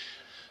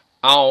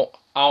Ow,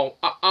 ow,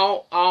 ow,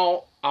 ow,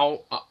 ow, ow,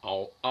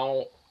 ow, ow,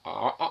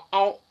 ow,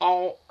 ow,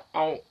 ow,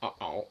 ow,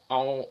 ow,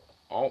 ow.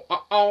 Oh,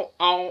 oh, oh,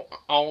 oh,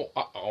 oh,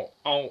 oh, oh,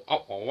 oh,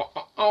 oh,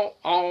 oh, oh,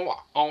 oh,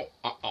 oh,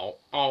 oh, oh,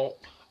 oh.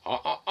 Oh,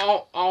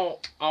 oh, oh,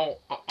 oh, oh,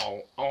 oh,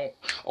 oh, oh.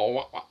 Oh,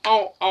 oh,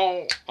 oh,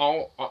 oh,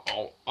 oh, oh,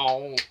 oh,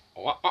 oh.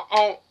 Oh,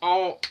 oh,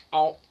 oh,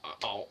 oh,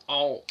 oh, oh,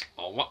 oh.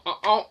 Oh,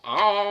 oh, oh,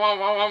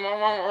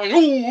 oh. You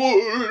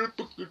are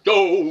the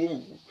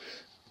dog.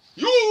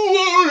 You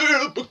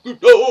are the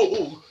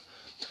dog.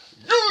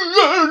 You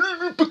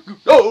are the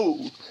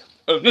dog.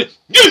 And then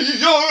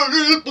you are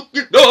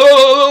the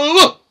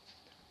dog.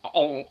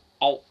 Oh,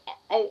 oh, oh,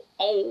 oh,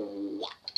 oh.